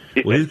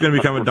 Well, he's going to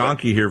become a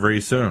donkey here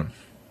very soon.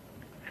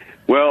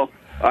 Well,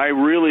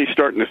 I'm really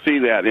starting to see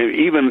that.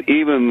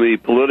 Even the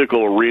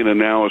political arena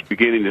now is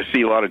beginning to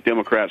see a lot of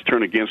Democrats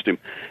turn against him.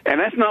 And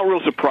that's not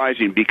real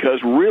surprising,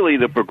 because really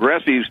the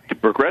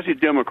progressive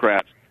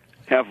Democrats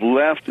have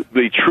left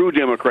the true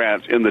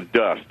Democrats in the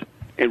dust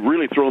and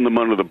really thrown them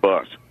under the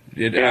bus.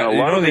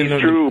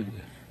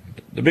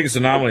 The biggest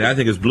anomaly, I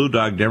think, is Blue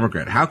Dog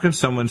Democrat. How can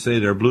someone say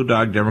they're a Blue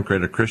Dog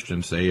Democrat, a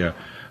Christian, say,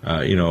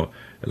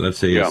 let's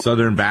say a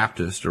Southern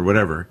Baptist or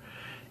whatever,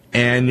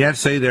 and yet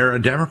say they're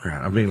a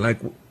Democrat? I mean,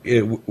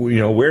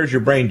 where's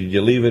your brain? Did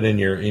you leave it in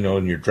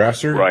your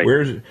dresser? Right.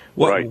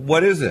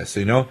 What is this?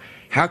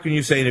 How can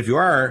you say? And if you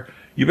are,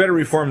 you better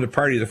reform the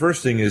party. The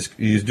first thing is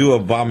do a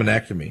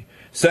abominectomy.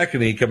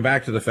 Secondly, come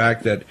back to the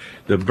fact that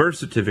the birth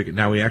certificate.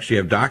 Now we actually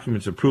have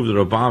documents that prove that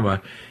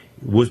Obama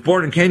was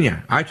born in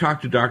Kenya. I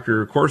talked to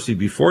Dr. Corsi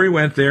before he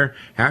went there,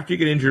 after he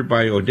got injured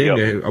by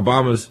Odinga,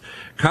 Obama's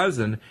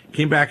cousin,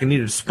 came back and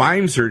needed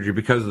spine surgery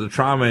because of the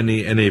trauma and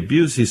the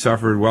abuse he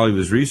suffered while he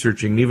was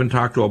researching, and even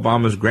talked to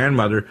Obama's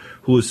grandmother,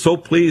 who was so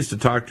pleased to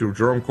talk to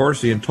Jerome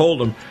Corsi and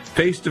told him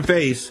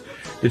face-to-face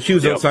that she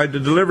was outside the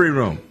delivery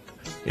room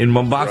in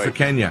Mombasa,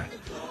 Kenya.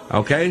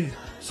 Okay?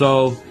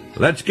 So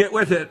let's get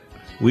with it.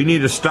 We need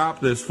to stop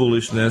this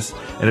foolishness.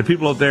 And if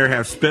people out there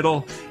have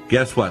spittle,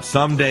 guess what?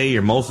 Someday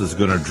your most is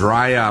going to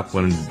dry up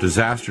when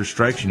disaster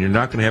strikes, and you're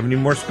not going to have any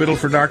more spittle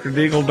for Dr.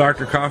 Deagle,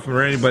 Dr. Coffman,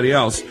 or anybody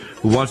else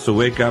who wants to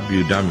wake up,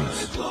 you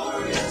dummies.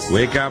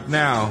 Wake up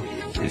now.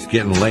 It's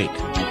getting late.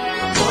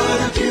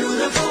 What a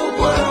beautiful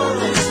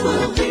world this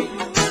will be.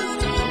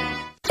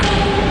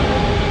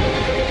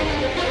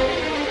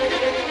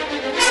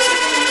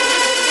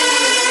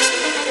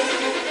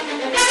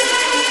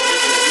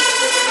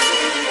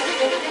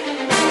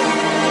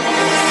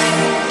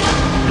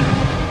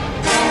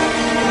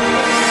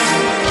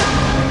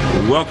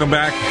 Welcome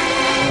back.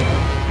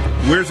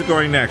 Where's it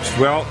going next?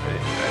 Well,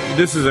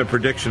 this is a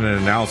prediction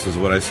and analysis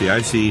of what I see.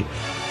 I see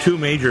two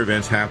major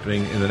events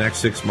happening in the next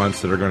 6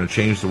 months that are going to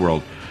change the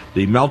world.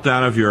 The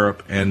meltdown of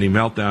Europe and the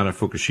meltdown of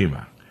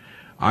Fukushima.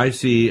 I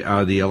see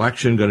the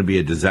election going to be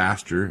a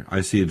disaster.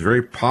 I see it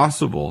very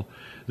possible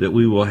that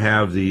we will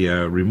have the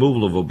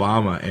removal of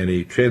Obama and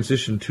a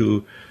transition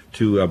to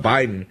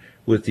Biden,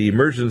 with the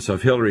emergence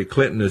of Hillary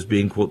Clinton as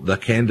being, quote, the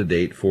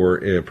candidate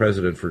for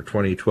president for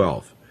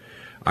 2012.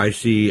 I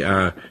see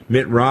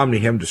Mitt Romney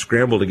having to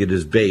scramble to get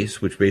his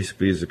base, which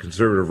basically is the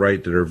conservative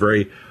right, that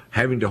are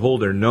having to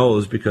hold their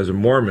nose because of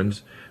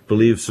Mormons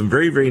believe some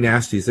very, very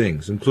nasty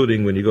things,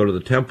 including when you go to the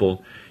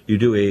temple, you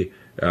do a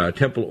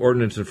temple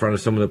ordinance in front of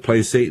someone that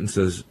plays Satan,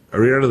 says,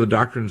 under the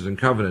doctrines and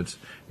covenants,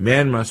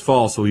 man must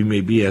fall so he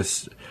may be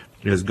as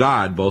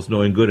God, both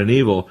knowing good and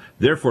evil.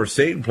 Therefore,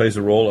 Satan plays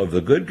the role of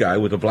the good guy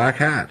with a black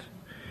hat.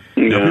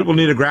 Yeah. Now, people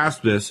need to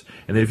grasp this,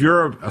 and if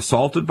you're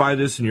assaulted by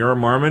this and you're a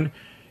Mormon,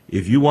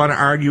 if you want to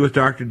argue with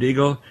Dr.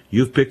 Deagle,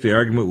 you've picked the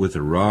argument with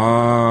the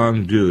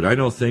wrong dude. I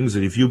know things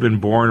that if you've been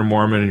born a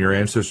Mormon and your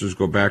ancestors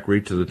go back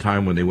right to the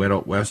time when they went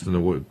out west in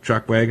the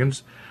chuck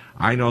wagons,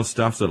 I know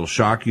stuff that'll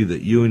shock you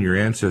that you and your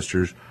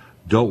ancestors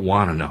don't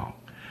want to know.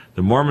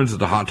 The Mormons at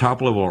the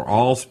top level are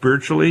all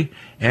spiritually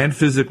and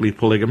physically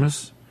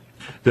polygamous,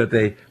 that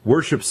they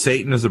worship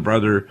Satan as a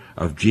brother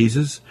of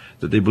Jesus,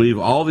 that they believe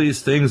all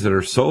these things that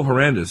are so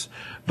horrendous.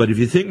 But if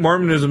you think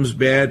Mormonism is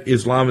bad,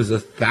 Islam is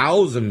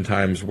 1,000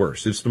 times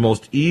worse. It's the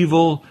most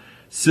evil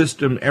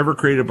system ever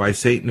created by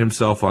Satan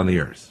himself on the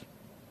earth.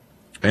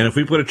 And if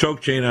we put a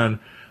choke chain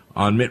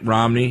on Mitt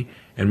Romney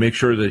and make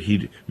sure the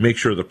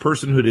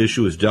personhood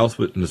issue is dealt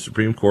with in the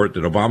Supreme Court,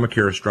 that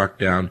Obamacare is struck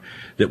down,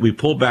 that we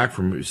pull back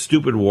from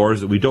stupid wars,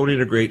 that we don't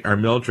integrate our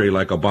military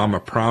like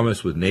Obama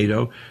promised with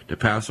NATO to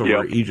pass over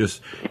our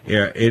Aegis,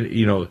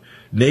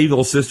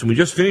 naval system. We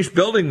just finished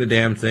building the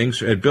damn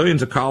things at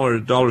billions of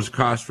dollars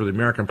cost for the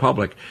American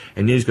public,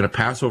 and he's going to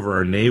pass over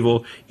our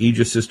naval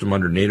Aegis system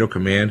under NATO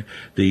command,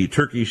 the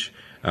Turkish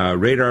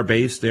radar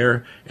base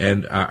there,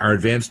 and our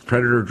advanced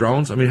Predator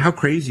drones. I mean, how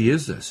crazy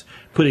is this?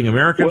 Putting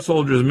American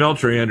soldiers and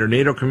military under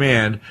NATO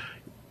command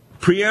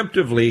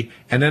preemptively,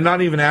 and then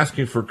not even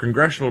asking for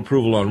congressional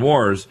approval on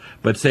wars,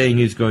 but saying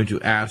he's going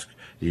to ask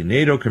the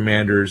NATO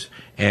commanders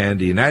and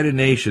the United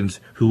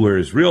Nations, who are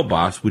his real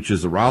boss, which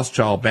is the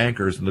Rothschild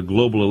bankers and the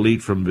global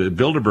elite from the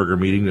Bilderberger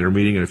meeting that are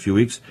meeting in a few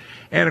weeks,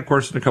 and of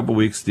course in a couple of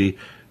weeks the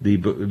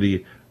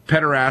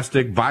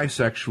pederastic,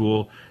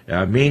 bisexual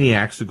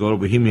maniacs that go to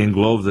Bohemian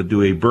Grove that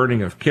do a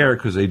burning of care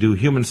because they do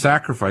human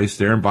sacrifice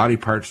there and body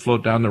parts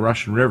float down the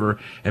Russian River.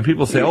 And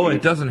people say, oh,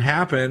 it doesn't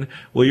happen.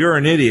 Well, you're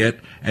an idiot,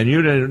 and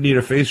you need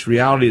to face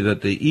reality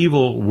that the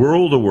evil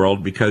rule the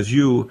world because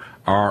you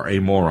are a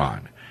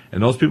moron.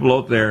 And those people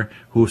out there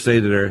who say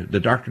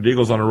that Dr.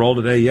 Deagle's on a roll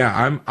today, yeah,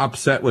 I'm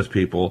upset with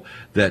people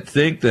that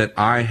think that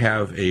I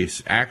have a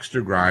axe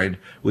to grind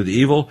with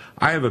evil.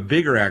 I have a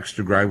bigger axe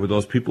to grind with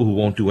those people who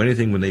won't do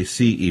anything when they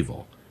see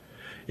evil.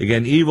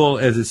 Again, evil,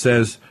 as it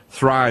says,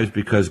 thrives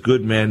because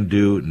good men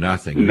do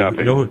nothing. Nothing.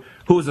 You know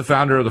who was the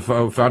founder of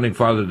the founding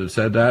father that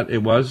said that?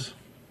 It was?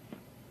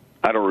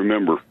 I don't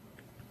remember.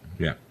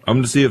 Yeah. I'm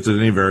going to see if there's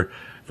any of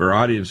our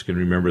audience can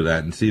remember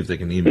that and see if they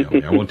can email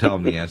me. I won't tell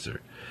them the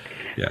answer.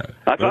 Yeah,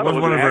 I thought it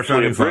was one of our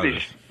founding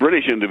fathers.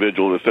 British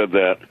individual that said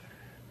that.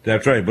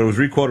 That's right, but it was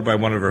requoted by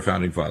one of our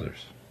founding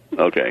fathers.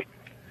 Okay.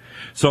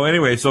 So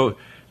anyway, tell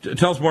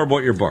us more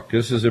about your book.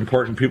 This is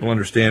important. People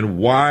understand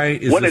why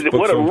this book so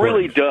important. What it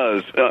really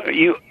does,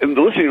 you, in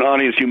the listening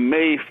audience, you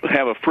may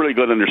have a pretty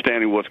good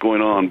understanding of what's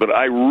going on, but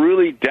I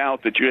really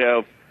doubt that you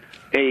have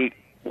a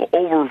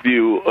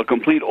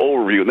complete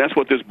overview, and that's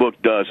what this book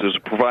does, is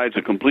it provides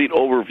a complete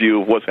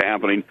overview of what's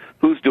happening,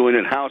 who's doing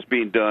it, how it's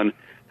being done,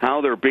 how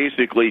they're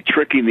basically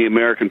tricking the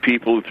American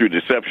people through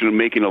deception and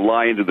making a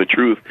lie into the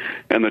truth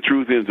and the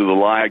truth into the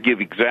lie. I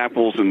give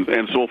examples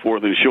and so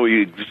forth and show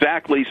you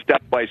exactly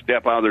step by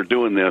step how they're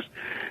doing this.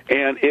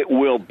 And it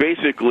will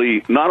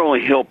basically not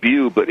only help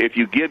you, but if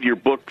you give your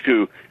book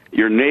to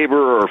your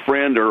neighbor or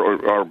friend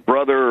or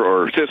brother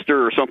or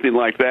sister or something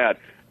like that,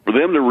 for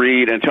them to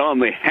read and tell them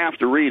they have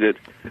to read it,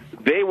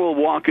 they will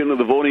walk into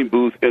the voting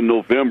booth in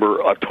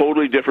November a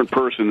totally different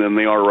person than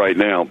they are right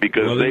now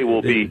because they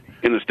will be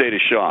in a state of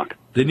shock.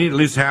 They need at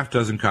least half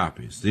dozen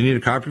copies. They need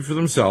a copy for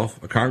themselves,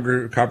 a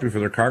copy for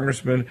their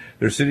congressman,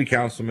 their city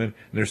councilman,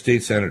 and their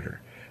state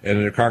senator, and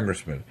their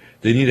congressman.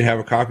 They need to have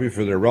a copy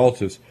for their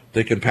relatives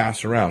they can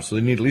pass around. So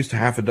they need at least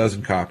half a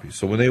dozen copies.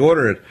 So when they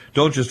order it,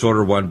 don't just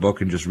order one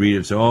book and just read it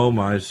and say, oh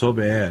my, it's so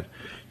bad.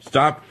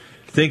 Stop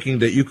thinking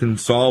that you can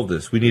solve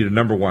this. We need to,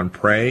 number one,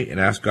 pray and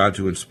ask God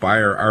to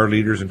inspire our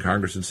leaders in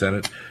Congress and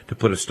Senate to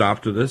put a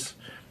stop to this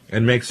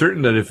and make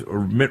certain that if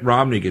Mitt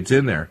Romney gets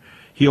in there,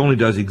 he only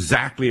does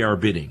exactly our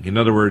bidding. In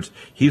other words,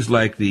 he's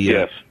like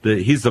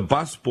he's the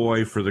bus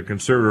boy for the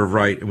conservative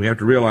right, and we have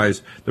to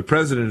realize the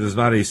president is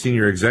not a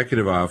senior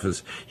executive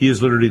office. He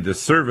is literally the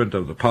servant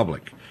of the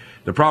public.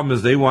 The problem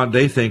is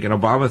they think, and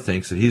Obama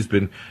thinks, that he's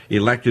been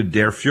elected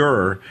der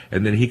Fuhrer,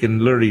 and then he can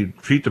literally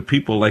treat the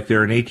people like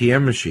they're an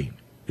ATM machine.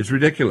 It's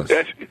ridiculous.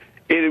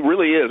 It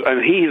really is. I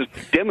mean, he has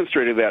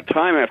demonstrated that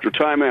time after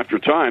time after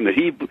time that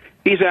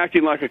he's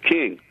acting like a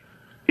king.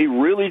 He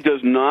really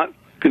does not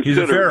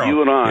consider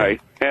you and I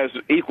as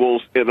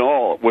equals at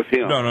all with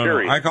him. No.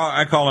 I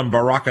call him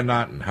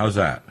Barakahnatan. How's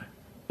that?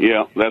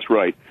 Yeah, that's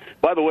right.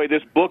 By the way,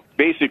 this book,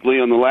 basically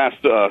on the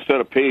last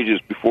set of pages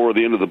before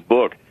the end of the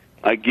book,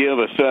 I give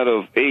a set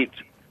of 8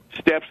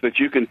 steps that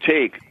you can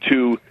take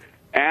to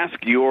ask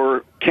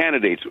your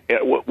candidates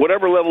at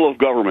whatever level of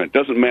government.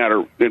 Doesn't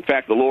matter. In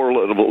fact, the lower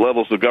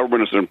levels of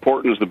government is as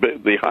important as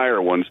the higher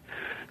ones.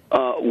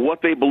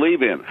 What they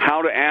believe in,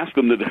 how to ask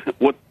them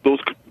what those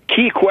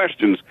key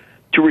questions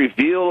to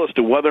reveal as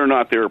to whether or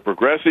not they're a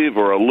progressive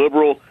or a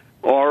liberal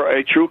or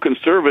a true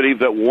conservative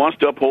that wants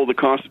to uphold the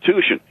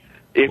Constitution.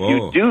 If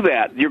you do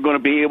that, you're going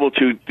to be able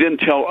to then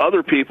tell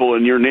other people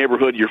in your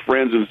neighborhood, your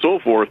friends, and so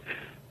forth,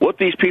 what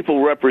these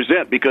people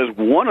represent, because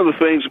one of the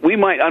things, we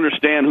might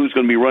understand who's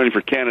going to be running for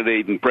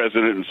candidate and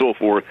president and so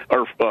forth,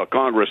 or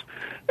Congress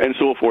and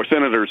so forth,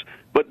 senators,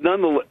 but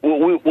nonetheless,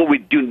 what we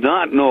do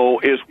not know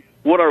is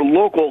what our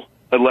local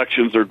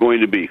elections are going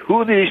to be.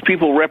 Who do these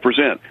people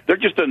represent? They're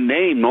just a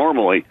name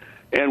normally,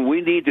 and we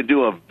need to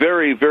do a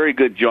very, very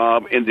good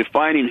job in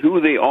defining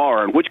who they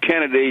are and which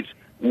candidates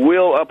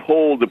will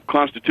uphold the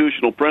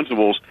constitutional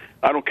principles.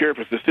 I don't care if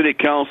it's the city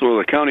council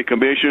or the county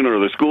commission or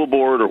the school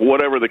board or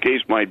whatever the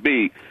case might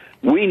be.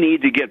 We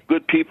need to get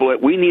good people.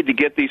 We need to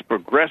get these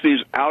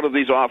progressives out of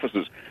these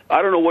offices.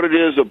 I don't know what it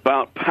is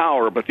about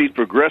power, but these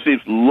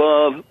progressives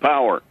love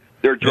power.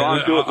 They're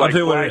drawn to it like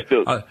flies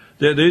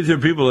do. These are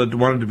people that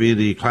wanted to be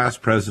the class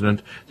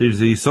president. There's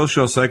the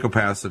social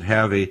psychopaths that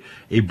have a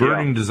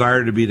burning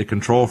desire to be the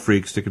control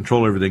freaks, to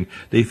control everything.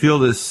 They feel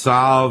this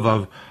salve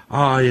of,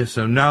 yes,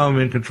 now I'm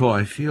in control.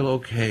 I feel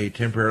okay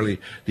temporarily.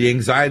 The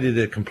anxiety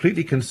that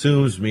completely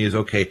consumes me is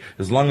okay,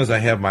 as long as I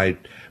have my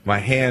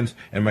hands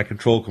and my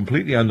control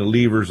completely on the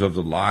levers of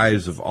the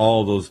lives of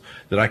all those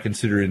that I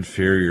consider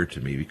inferior to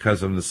me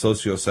because I'm the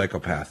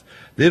socio-psychopath.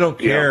 They don't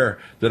care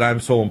that I'm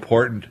so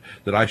important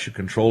that I should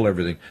control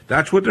everything.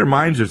 That's what their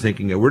minds are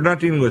thinking of. We're not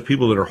dealing with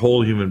people that are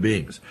whole human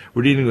beings.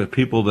 We're dealing with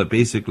people that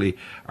basically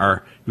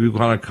are, we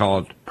want to call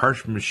it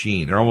part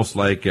machine. They're almost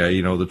like,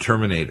 the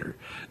Terminator.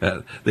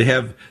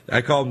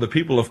 I call them the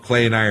people of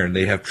clay and iron.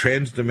 They have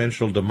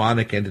transdimensional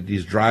demonic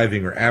entities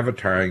driving or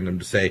avataring them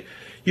to say,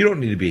 you don't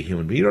need to be a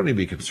human being. You don't need to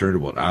be concerned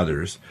about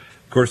others.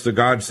 Of course, the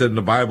God said in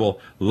the Bible,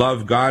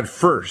 love God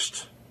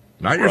first,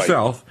 not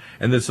yourself,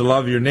 and then to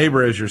love your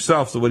neighbor as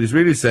yourself. So what he's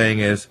really saying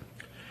is,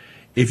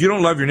 if you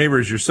don't love your neighbor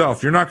as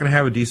yourself, you're not going to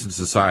have a decent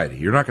society.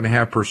 You're not going to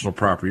have personal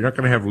property. You're not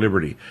going to have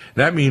liberty.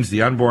 That means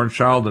the unborn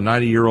child, the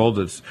 90-year-old,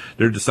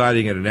 they're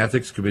deciding at an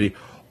ethics committee,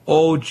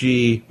 oh,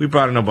 gee, we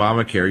brought in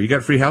Obamacare. You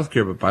got free health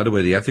care, but by the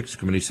way, the ethics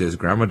committee says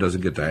grandma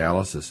doesn't get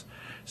dialysis.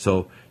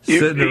 So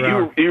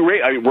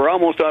we're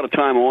almost out of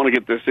time. I want to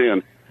get this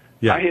in.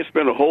 Yeah. I have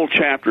spent a whole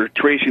chapter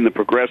tracing the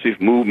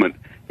progressive movement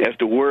as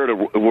to where it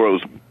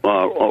was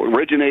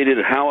originated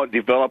and how it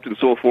developed and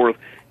so forth.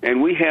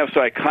 And we have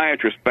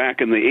psychiatrists back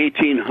in the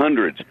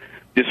 1800s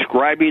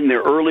describing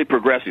their early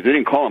progressives. They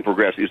didn't call them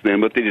progressives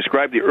then, but they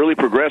described the early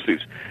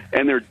progressives.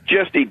 And they're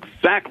just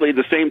exactly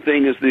the same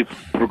thing as the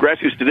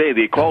progressives today.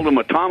 They called them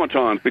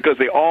automatons because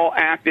they all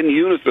act in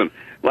unison,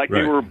 like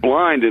they were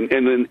blind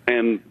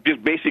and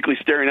just basically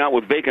staring out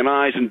with vacant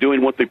eyes and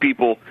doing what the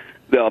people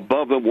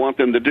above them want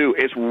them to do.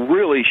 It's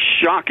really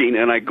shocking,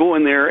 and I go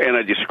in there and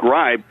I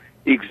describe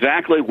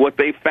exactly what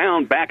they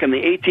found back in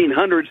the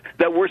 1800s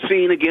that we're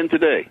seeing again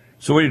today.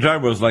 So what you're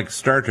talking about is like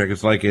Star Trek.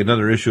 It's like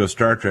another issue of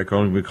Star Trek,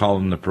 only we call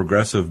them the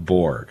progressive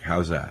Borg.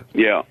 How's that?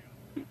 Yeah,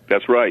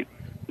 that's right.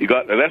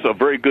 That's a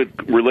very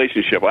good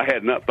relationship. I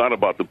had not thought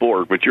about the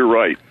Borg, but you're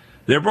right.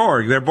 They're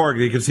Borg.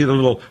 You can see the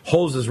little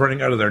hoses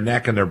running out of their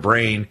neck and their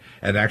brain,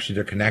 and actually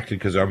they're connected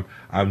because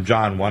I'm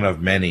John, one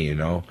of many,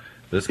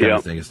 This kind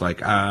of thing. It's like...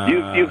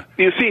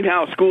 You've seen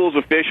how schools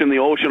of fish in the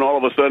ocean all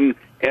of a sudden,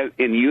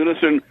 in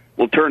unison,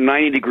 will turn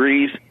 90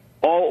 degrees,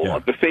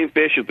 the same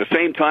fish at the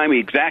same time,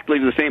 exactly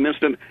the same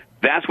instant.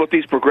 That's what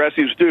these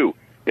progressives do.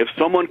 If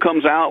someone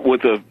comes out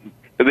with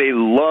they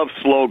love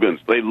slogans,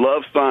 they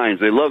love signs,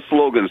 they love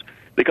slogans.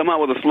 They come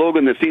out with a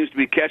slogan that seems to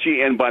be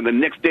catchy, and by the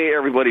next day,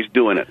 everybody's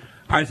doing it.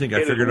 I think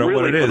I figured out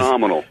what it is.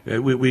 Phenomenal.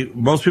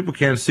 Most people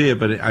can't see it,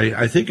 but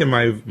I think in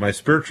my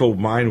spiritual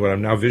mind, what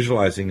I'm now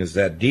visualizing is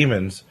that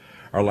demons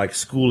are like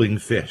schooling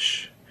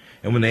fish.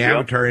 And when they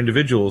avatar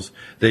individuals,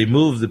 they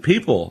move the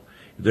people.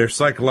 They're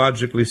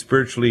psychologically,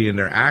 spiritually, in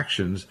their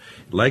actions,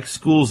 like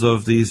schools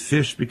of these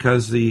fish,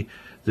 because the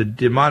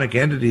demonic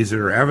entities that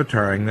are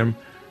avataring them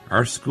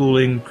are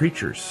schooling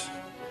creatures.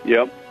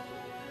 Yep.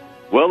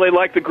 Well, they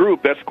like the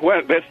group. That's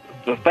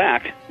the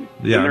fact.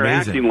 Yeah, and they're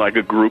amazing. acting like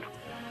a group.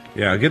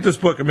 Yeah, get this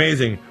book,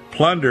 amazing.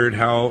 Plundered,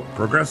 How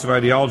Progressive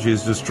Ideology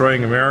is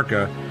Destroying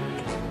America.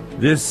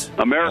 This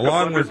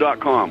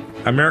AmericanPlunder.com.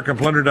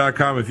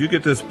 AmericanPlunder.com. If you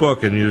get this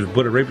book and you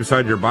put it right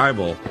beside your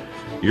Bible,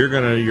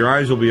 your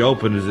eyes will be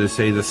open, as they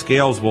say. The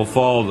scales will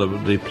fall,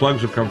 the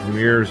plugs will come from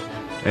your ears,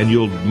 and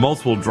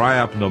mouth will dry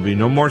up, and there'll be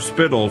no more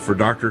spittle for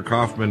Dr.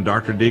 Coffman,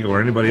 Dr. Deagle,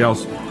 or anybody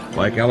else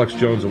like Alex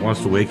Jones that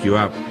wants to wake you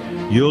up.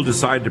 You'll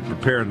decide to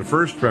prepare, and the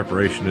first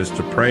preparation is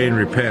to pray and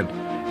repent,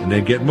 and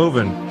then get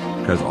moving,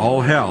 because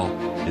all hell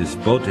is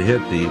about to hit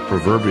the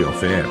proverbial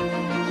fan.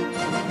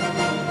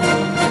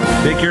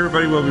 Take care,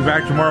 everybody. We'll be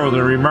back tomorrow with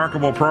a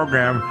remarkable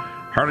program.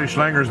 Harley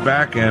Schlanger's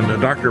back, and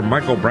Dr.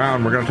 Michael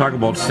Brown. We're going to talk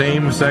about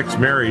same-sex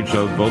marriage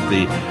of both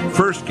the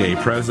first gay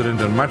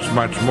president and much,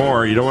 much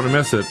more. You don't want to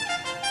miss it.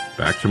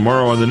 Back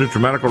tomorrow on the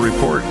Nutrimedical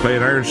Report, Clay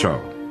and Iron Show.